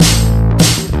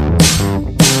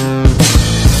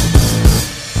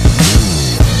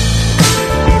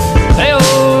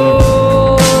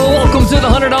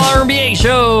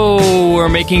where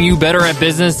making you better at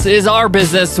business is our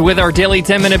business with our daily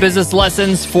 10-minute business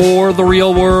lessons for the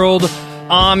real world.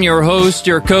 I'm your host,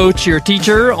 your coach, your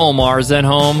teacher, Omar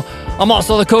Zenhom. I'm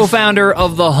also the co-founder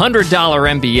of the $100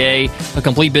 MBA, a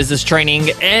complete business training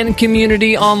and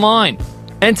community online.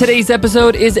 And today's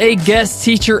episode is a guest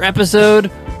teacher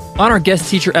episode. On our guest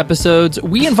teacher episodes,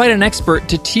 we invite an expert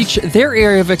to teach their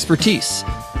area of expertise.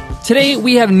 Today,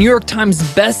 we have New York Times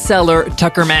bestseller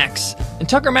Tucker Max. And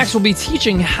Tucker Max will be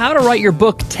teaching how to write your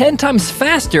book 10 times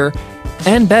faster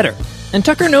and better. And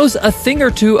Tucker knows a thing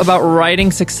or two about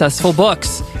writing successful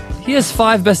books. He has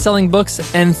 5 best-selling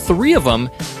books, and 3 of them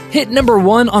hit number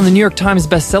 1 on the New York Times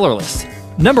bestseller list.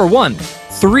 Number 1,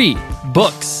 3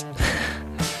 books.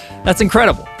 That's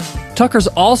incredible. Tucker's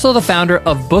also the founder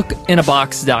of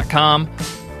bookinabox.com.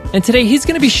 And today he's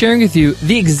going to be sharing with you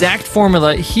the exact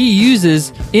formula he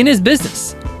uses in his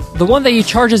business, the one that he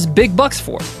charges big bucks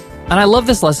for. And I love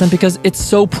this lesson because it's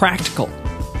so practical.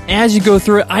 As you go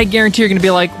through it, I guarantee you're going to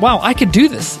be like, wow, I could do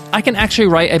this. I can actually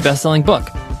write a best-selling book.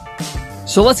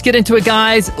 So let's get into it,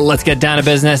 guys. Let's get down to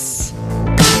business.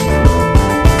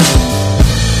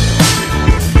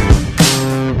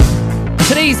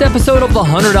 Today's episode of the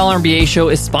 $100 MBA Show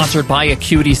is sponsored by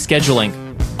Acuity Scheduling,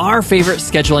 our favorite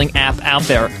scheduling app out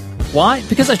there. Why?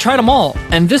 Because I tried them all,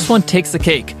 and this one takes the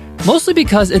cake. Mostly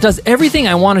because it does everything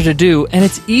I wanted to do, and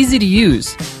it's easy to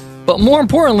use. But more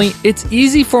importantly, it's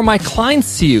easy for my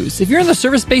clients to use. If you're in the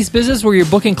service-based business where you're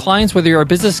booking clients, whether you're a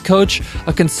business coach,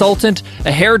 a consultant,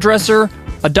 a hairdresser,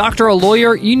 a doctor, a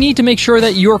lawyer, you need to make sure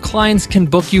that your clients can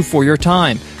book you for your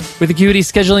time. With Acuity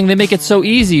Scheduling, they make it so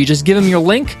easy. You just give them your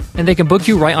link, and they can book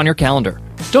you right on your calendar.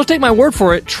 Don't take my word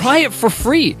for it. Try it for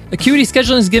free. Acuity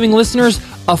Scheduling is giving listeners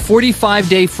a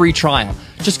 45-day free trial.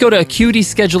 Just go to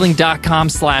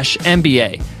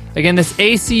acuityscheduling.com/MBA. Again, that's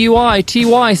ACUITY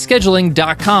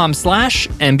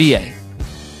scheduling.com/MBA.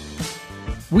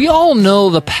 We all know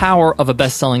the power of a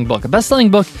best-selling book. A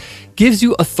best-selling book gives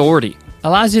you authority,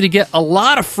 allows you to get a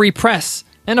lot of free press,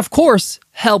 and of course,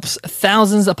 helps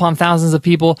thousands upon thousands of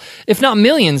people, if not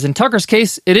millions. In Tucker's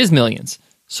case, it is millions.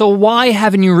 So why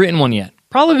haven't you written one yet?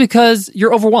 Probably because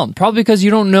you're overwhelmed. Probably because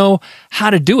you don't know how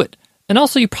to do it. And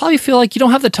also, you probably feel like you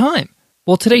don't have the time.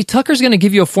 Well, today, Tucker's going to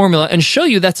give you a formula and show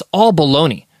you that's all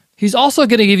baloney. He's also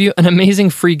going to give you an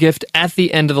amazing free gift at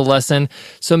the end of the lesson,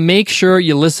 so make sure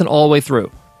you listen all the way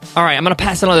through. All right, I'm going to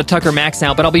pass it on to Tucker Max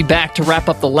now, but I'll be back to wrap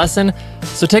up the lesson.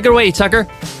 So take it away, Tucker.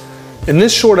 In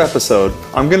this short episode,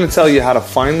 I'm going to tell you how to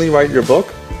finally write your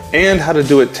book and how to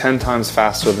do it 10 times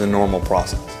faster than the normal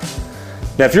process.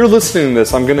 Now, if you're listening to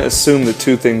this, I'm going to assume that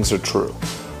 2 things are true.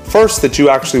 First, that you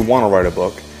actually want to write a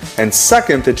book, and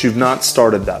second, that you've not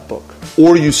started that book,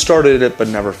 or you started it but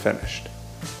never finished.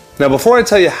 Now, before I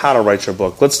tell you how to write your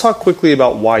book, let's talk quickly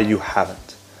about why you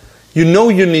haven't. You know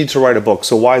you need to write a book,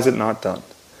 so why is it not done?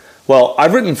 Well,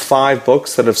 I've written 5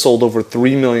 books that have sold over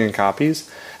 3 million copies,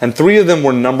 and 3 of them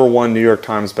were number 1 New York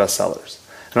Times bestsellers.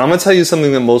 And I'm going to tell you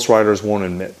something that most writers won't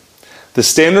admit. The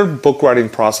standard book writing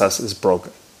process is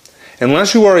broken.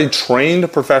 Unless you are a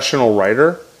trained professional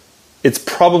writer, it's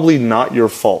probably not your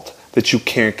fault that you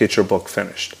can't get your book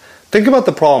finished. Think about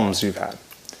the problems you've had.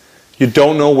 You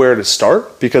don't know where to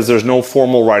start because there's no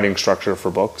formal writing structure for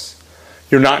books.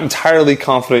 You're not entirely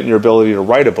confident in your ability to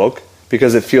write a book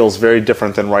because it feels very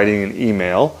different than writing an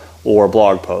email or a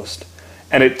blog post.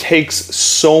 And it takes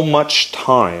so much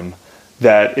time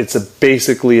that it's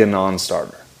basically a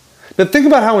non-starter. Now think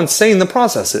about how insane the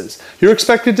process is. You're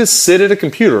expected to sit at a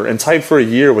computer and type for a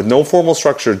year with no formal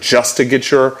structure just to get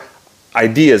your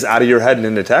ideas out of your head and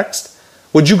into text.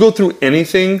 Would you go through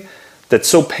anything that's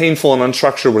so painful and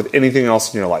unstructured with anything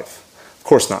else in your life? Of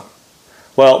course not.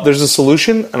 Well, there's a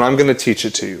solution, and I'm going to teach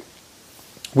it to you.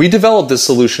 We developed this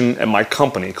solution at my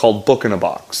company called Book in a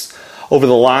Box over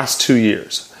the last 2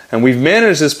 years, and we've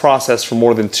managed this process for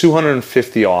more than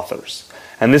 250 authors.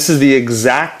 And this is the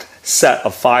exact set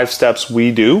of 5 steps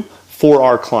we do for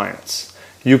our clients.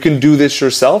 You can do this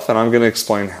yourself, and I'm going to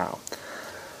explain how.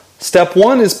 Step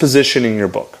 1 is positioning your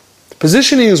book.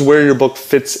 Positioning is where your book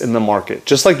fits in the market.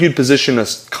 Just like you'd position a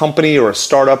company or a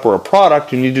startup or a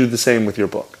product, you need to do the same with your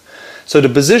book. So to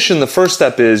position, the first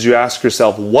step is you ask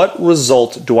yourself, what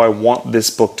result do I want this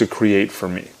book to create for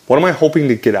me? What am I hoping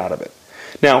to get out of it?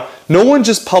 Now, no one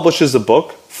just publishes a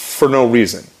book for no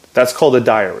reason. That's called a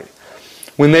diary.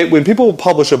 When people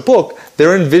publish a book,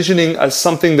 they're envisioning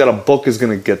something that a book is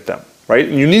going to get them, right?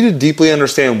 And you need to deeply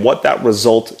understand what that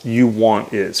result you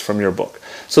want is from your book.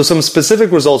 So some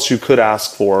specific results you could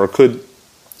ask for or could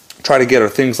try to get are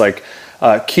things like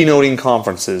keynoting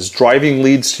conferences, driving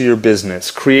leads to your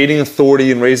business, creating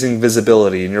authority and raising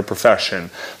visibility in your profession,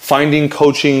 finding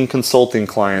coaching and consulting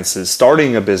clients,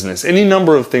 starting a business, any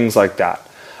number of things like that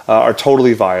are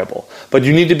totally viable. But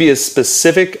you need to be as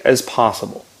specific as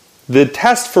possible. The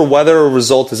test for whether a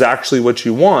result is actually what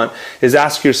you want is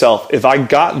ask yourself, if I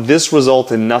got this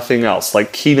result and nothing else,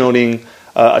 like keynoting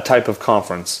a type of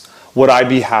conference, would I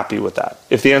be happy with that?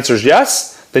 If the answer is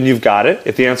yes, then you've got it.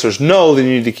 If the answer is no, then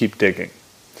you need to keep digging.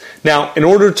 Now, in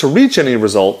order to reach any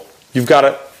result,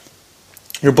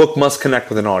 your book must connect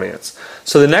with an audience.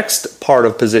 So the next part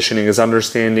of positioning is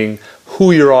understanding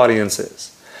who your audience is.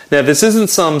 Now, this isn't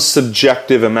some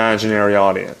subjective imaginary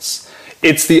audience.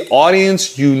 It's the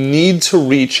audience you need to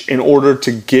reach in order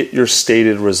to get your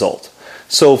stated result.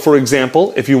 So, for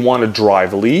example, if you want to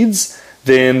drive leads,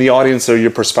 then the audience are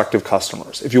your prospective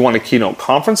customers. If you want to keynote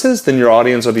conferences, then your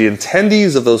audience are the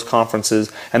attendees of those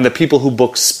conferences and the people who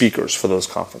book speakers for those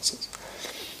conferences.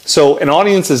 So an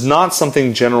audience is not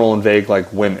something general and vague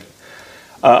like women,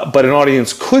 but an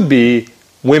audience could be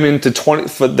women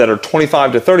that are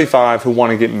 25 to 35 who want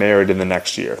to get married in the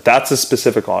next year. That's a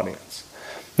specific audience.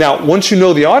 Now, once you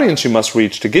know the audience you must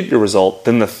reach to get your result,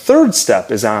 then the third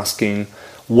step is asking,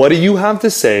 what do you have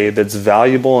to say that's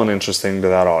valuable and interesting to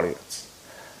that audience?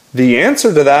 The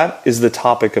answer to that is the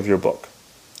topic of your book,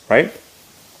 right?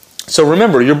 So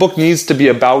remember, your book needs to be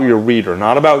about your reader,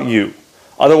 not about you.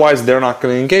 Otherwise, they're not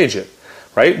going to engage it,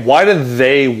 right? Why do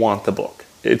they want the book?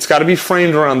 It's got to be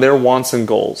framed around their wants and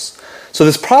goals. So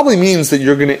this probably means that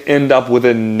you're going to end up with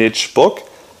a niche book.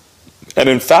 And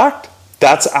in fact,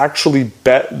 that's actually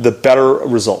the better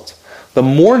result. The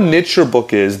more niche your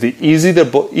book is, the easier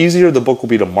the book will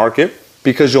be to market,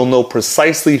 because you'll know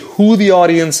precisely who the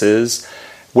audience is,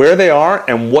 where they are,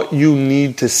 and what you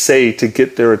need to say to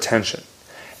get their attention.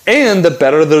 And the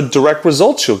better the direct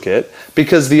results you'll get,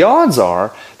 because the odds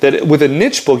are that with a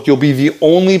niche book, you'll be the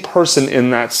only person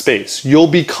in that space. You'll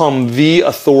become the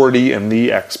authority and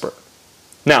the expert.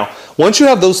 Now, once you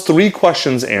have those 3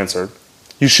 questions answered,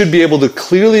 you should be able to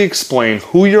clearly explain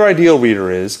who your ideal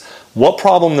reader is, what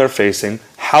problem they're facing,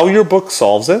 how your book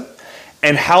solves it,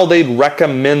 and how they'd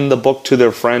recommend the book to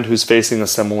their friend who's facing a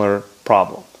similar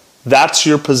problem. That's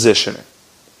your positioning,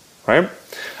 right?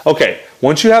 Okay,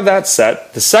 once you have that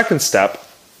set, the second step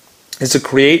is to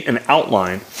create an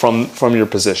outline from your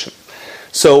position.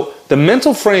 So the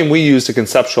mental frame we use to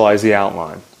conceptualize the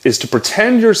outline is to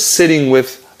pretend you're sitting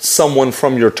with someone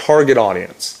from your target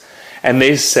audience, and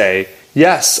they say,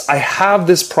 yes, I have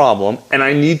this problem and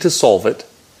I need to solve it,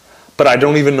 but I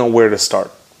don't even know where to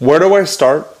start. Where do I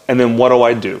start, and then what do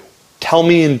I do? Tell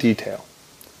me in detail,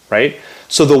 right?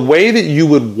 So the way that you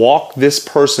would walk this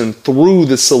person through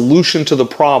the solution to the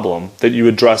problem that you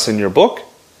address in your book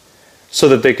so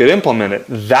that they could implement it,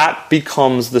 that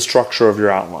becomes the structure of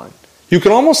your outline. You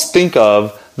can almost think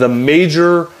of the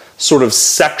major sort of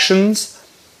sections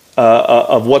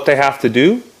of what they have to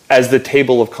do as the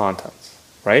table of contents,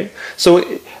 right?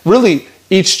 So really,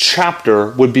 each chapter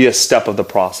would be a step of the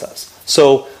process.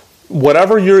 So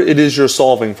whatever it is you're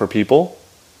solving for people,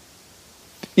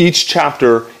 each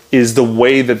chapter is the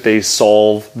way that they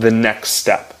solve the next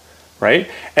step,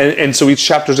 right? And so each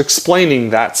chapter is explaining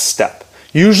that step.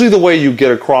 Usually the way you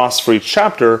get across for each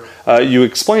chapter, you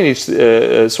explain each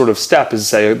sort of step is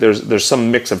say there's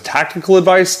some mix of tactical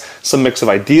advice, some mix of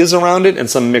ideas around it, and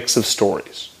some mix of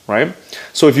stories, right?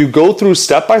 So if you go through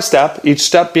step by step, each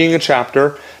step being a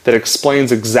chapter that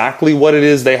explains exactly what it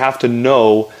is they have to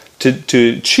know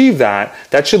to achieve that,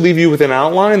 that should leave you with an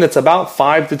outline that's about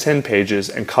 5 to 10 pages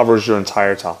and covers your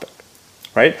entire topic,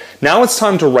 right? Now it's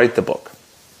time to write the book.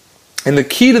 And the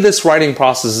key to this writing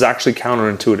process is actually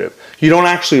counterintuitive. You don't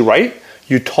actually write,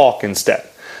 you talk instead.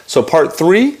 So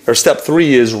step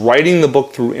 3 is writing the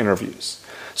book through interviews.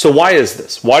 So why is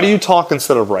this? Why do you talk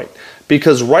instead of write?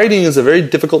 Because writing is a very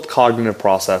difficult cognitive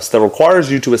process that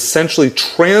requires you to essentially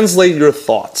translate your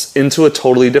thoughts into a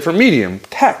totally different medium,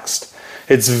 text.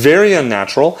 It's very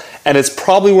unnatural, and it's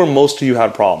probably where most of you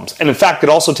had problems. And in fact, it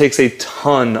also takes a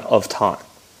ton of time.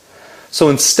 So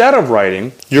instead of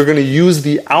writing, you're going to use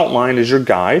the outline as your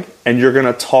guide, and you're going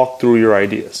to talk through your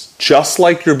ideas, just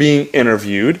like you're being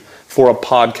interviewed for a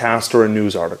podcast or a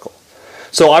news article.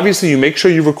 So obviously, you make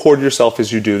sure you record yourself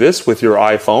as you do this with your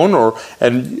iPhone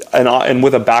and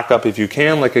with a backup if you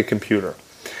can, like a computer.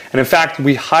 And in fact,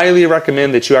 we highly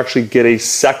recommend that you actually get a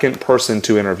second person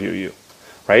to interview you.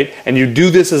 Right? And you do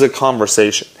this as a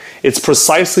conversation. It's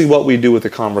precisely what we do with a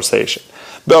conversation.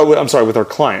 With our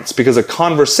clients, because a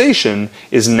conversation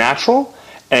is natural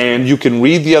and you can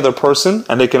read the other person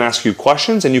and they can ask you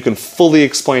questions and you can fully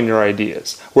explain your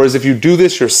ideas. Whereas if you do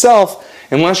this yourself,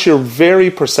 unless you're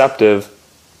very perceptive,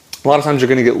 a lot of times you're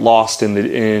going to get lost in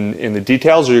the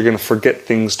details, or you're going to forget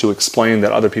things to explain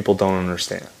that other people don't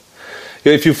understand.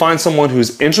 If you find someone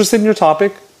who's interested in your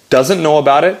topic, doesn't know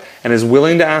about it, and is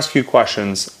willing to ask you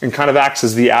questions and kind of acts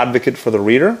as the advocate for the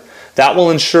reader, that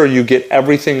will ensure you get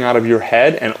everything out of your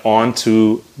head and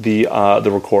onto the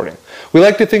recording. We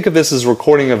like to think of this as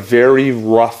recording a very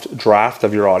rough draft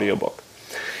of your audiobook.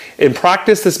 In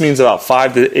practice, this means about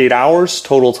 5 to 8 hours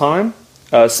total time,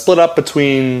 split up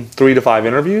between 3 to 5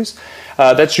 interviews.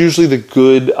 That's usually the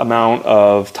good amount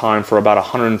of time for about a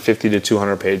 150 to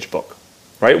 200 page book.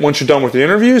 Right? Once you're done with the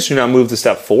interviews, you now move to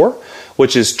step 4,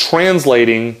 which is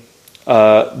translating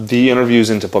the interviews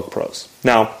into book prose.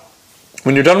 Now,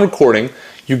 when you're done recording,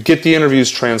 you get the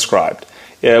interviews transcribed.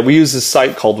 We use this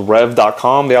site called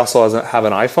rev.com. They also have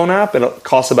an iPhone app, and it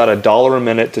costs about $1 a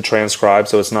minute to transcribe,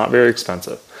 so it's not very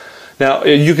expensive. Now,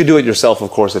 you could do it yourself,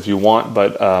 of course, if you want,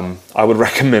 but I would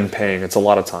recommend paying. It's a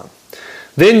lot of time.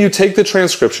 Then you take the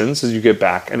transcriptions as you get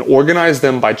back and organize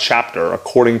them by chapter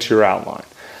according to your outline.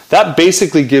 That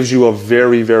basically gives you a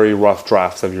very, very rough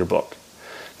draft of your book.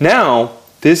 Now,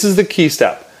 this is the key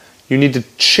step. You need to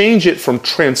change it from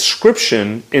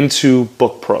transcription into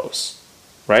book prose,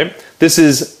 right? This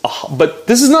is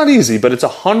not easy, but it's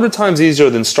 100 times easier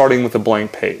than starting with a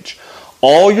blank page.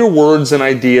 All your words and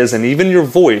ideas and even your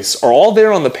voice are all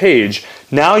there on the page.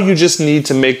 Now you just need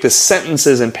to make the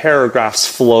sentences and paragraphs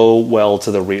flow well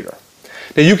to the reader.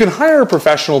 Now you can hire a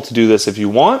professional to do this if you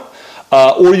want,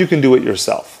 or you can do it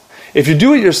yourself. If you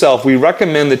do it yourself, we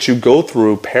recommend that you go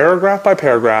through paragraph by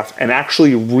paragraph and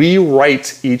actually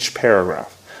rewrite each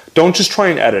paragraph. Don't just try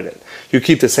and edit it. You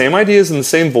keep the same ideas in the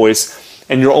same voice,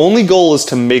 and your only goal is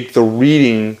to make the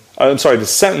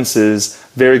sentences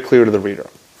very clear to the reader.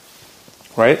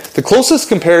 Right? The closest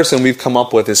comparison we've come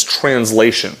up with is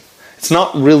translation. It's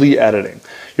not really editing.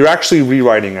 You're actually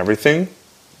rewriting everything,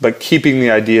 but keeping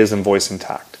the ideas and voice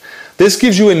intact. This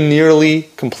gives you a nearly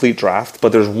complete draft,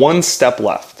 but there's one step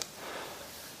left.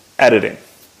 Editing.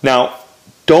 Now,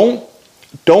 don't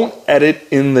edit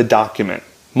in the document.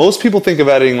 Most people think of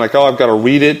editing like, I've got to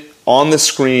read it on the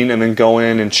screen and then go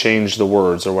in and change the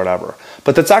words or whatever.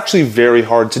 But that's actually very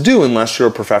hard to do unless you're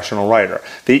a professional writer.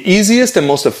 The easiest and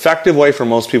most effective way for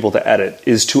most people to edit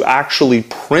is to actually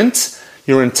print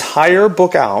your entire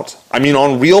book out,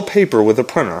 on real paper with a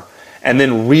printer, and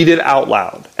then read it out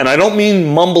loud. And I don't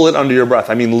mean mumble it under your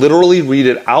breath. I mean literally read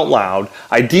it out loud,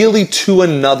 ideally to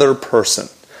another person.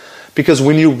 Because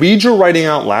when you read your writing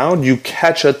out loud, you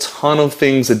catch a ton of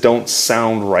things that don't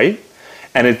sound right,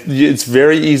 and it's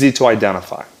very easy to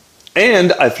identify.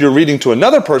 And if you're reading to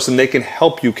another person, they can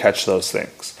help you catch those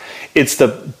things. It's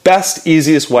the best,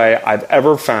 easiest way I've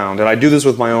ever found, and I do this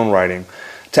with my own writing,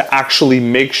 to actually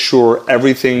make sure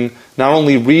everything not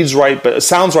only reads right, but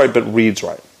sounds right, but reads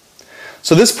right.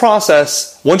 So this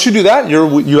process, once you do that,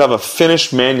 you have a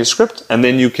finished manuscript, and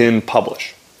then you can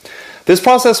publish. This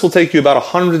process will take you about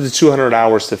 100 to 200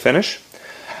 hours to finish,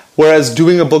 whereas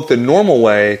doing a book the normal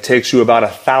way takes you about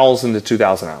 1,000 to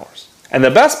 2,000 hours. And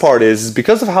the best part is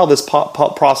because of how this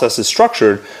process is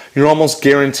structured, you're almost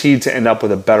guaranteed to end up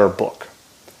with a better book,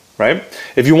 right?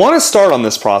 If you want to start on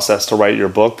this process to write your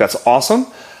book, that's awesome.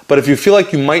 But if you feel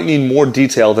like you might need more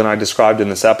detail than I described in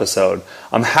this episode,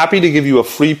 I'm happy to give you a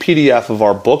free PDF of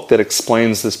our book that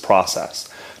explains this process.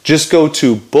 Just go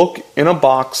to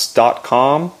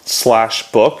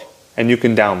bookinabox.com/book and you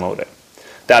can download it.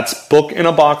 That's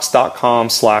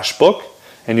bookinabox.com/book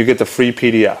and you get the free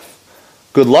PDF.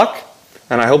 Good luck,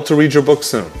 and I hope to read your book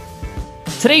soon.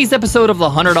 Today's episode of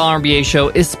the $100 MBA Show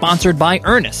is sponsored by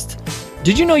Earnest.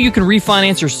 Did you know you can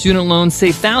refinance your student loan,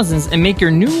 save thousands, and make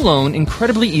your new loan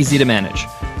incredibly easy to manage?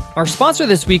 Our sponsor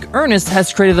this week, Earnest,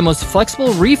 has created the most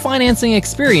flexible refinancing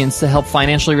experience to help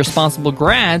financially responsible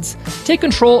grads take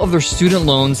control of their student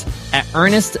loans at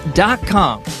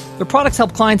Earnest.com. Their products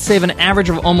help clients save an average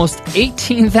of almost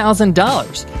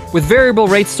 $18,000, with variable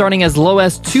rates starting as low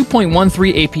as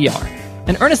 2.13 APR.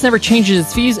 And Earnest never changes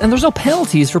its fees, and there's no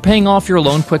penalties for paying off your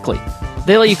loan quickly.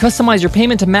 They let you customize your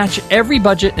payment to match every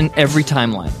budget and every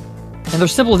timeline. And their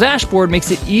simple dashboard makes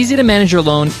it easy to manage your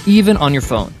loan even on your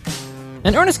phone.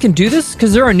 And Earnest can do this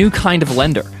because they're a new kind of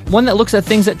lender, one that looks at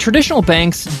things that traditional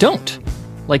banks don't,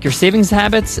 like your savings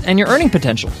habits and your earning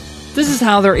potential. This is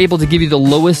how they're able to give you the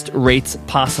lowest rates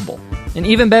possible. And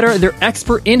even better, their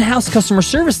expert in-house customer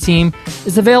service team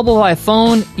is available by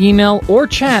phone, email, or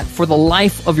chat for the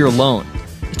life of your loan.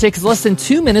 It takes less than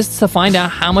 2 minutes to find out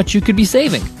how much you could be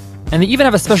saving. And they even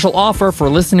have a special offer for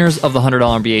listeners of the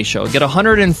 $100 MBA Show. Get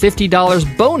 $150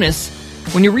 bonus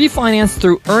when you refinance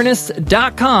through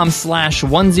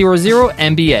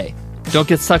Earnest.com/100MBA. Don't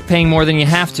get stuck paying more than you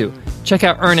have to. check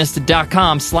out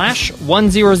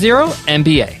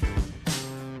earnest.com/100MBA.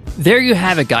 There you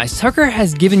have it, guys. Tucker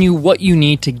has given you what you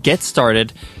need to get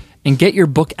started and get your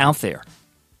book out there.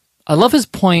 I love his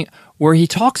point where he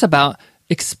talks about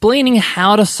explaining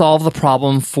how to solve the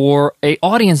problem for an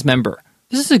audience member.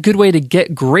 This is a good way to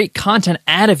get great content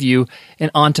out of you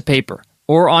and onto paper,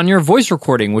 or on your voice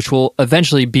recording, which will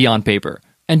eventually be on paper.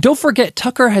 And don't forget,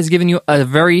 Tucker has given you a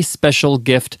very special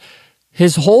gift,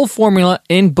 his whole formula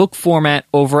in book format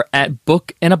over at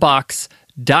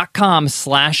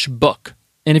bookinabox.com/book.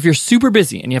 And if you're super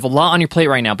busy and you have a lot on your plate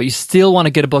right now, but you still want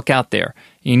to get a book out there,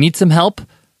 and you need some help,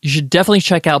 you should definitely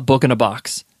check out Book in a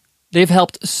Box. They've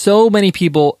helped so many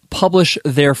people publish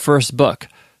their first book,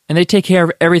 and they take care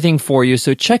of everything for you,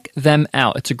 so check them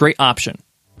out. It's a great option.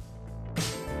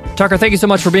 Tucker, thank you so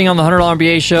much for being on the $100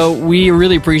 MBA show. We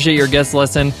really appreciate your guest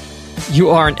lesson. You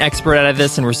are an expert at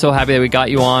this, and we're so happy that we got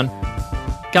you on.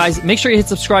 Guys, make sure you hit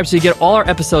subscribe so you get all our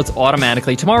episodes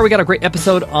automatically. Tomorrow we got a great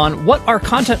episode on what are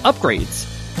content upgrades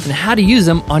and how to use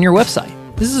them on your website.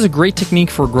 This is a great technique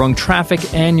for growing traffic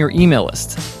and your email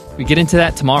list. We get into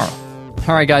that tomorrow.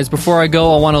 All right, guys, before I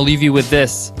go, I want to leave you with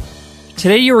this.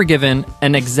 Today you were given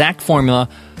an exact formula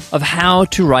of how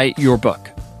to write your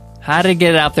book, how to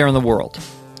get it out there in the world.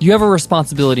 You have a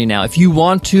responsibility now. If you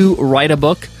want to write a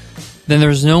book, then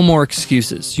there's no more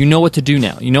excuses. You know what to do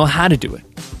now. You know how to do it.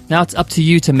 Now it's up to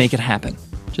you to make it happen.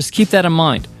 Just keep that in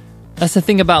mind. That's the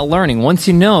thing about learning. Once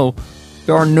you know,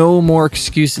 there are no more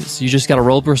excuses. You just got to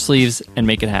roll up your sleeves and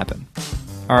make it happen.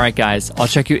 All right, guys, I'll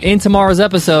check you in tomorrow's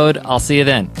episode. I'll see you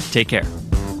then. Take care.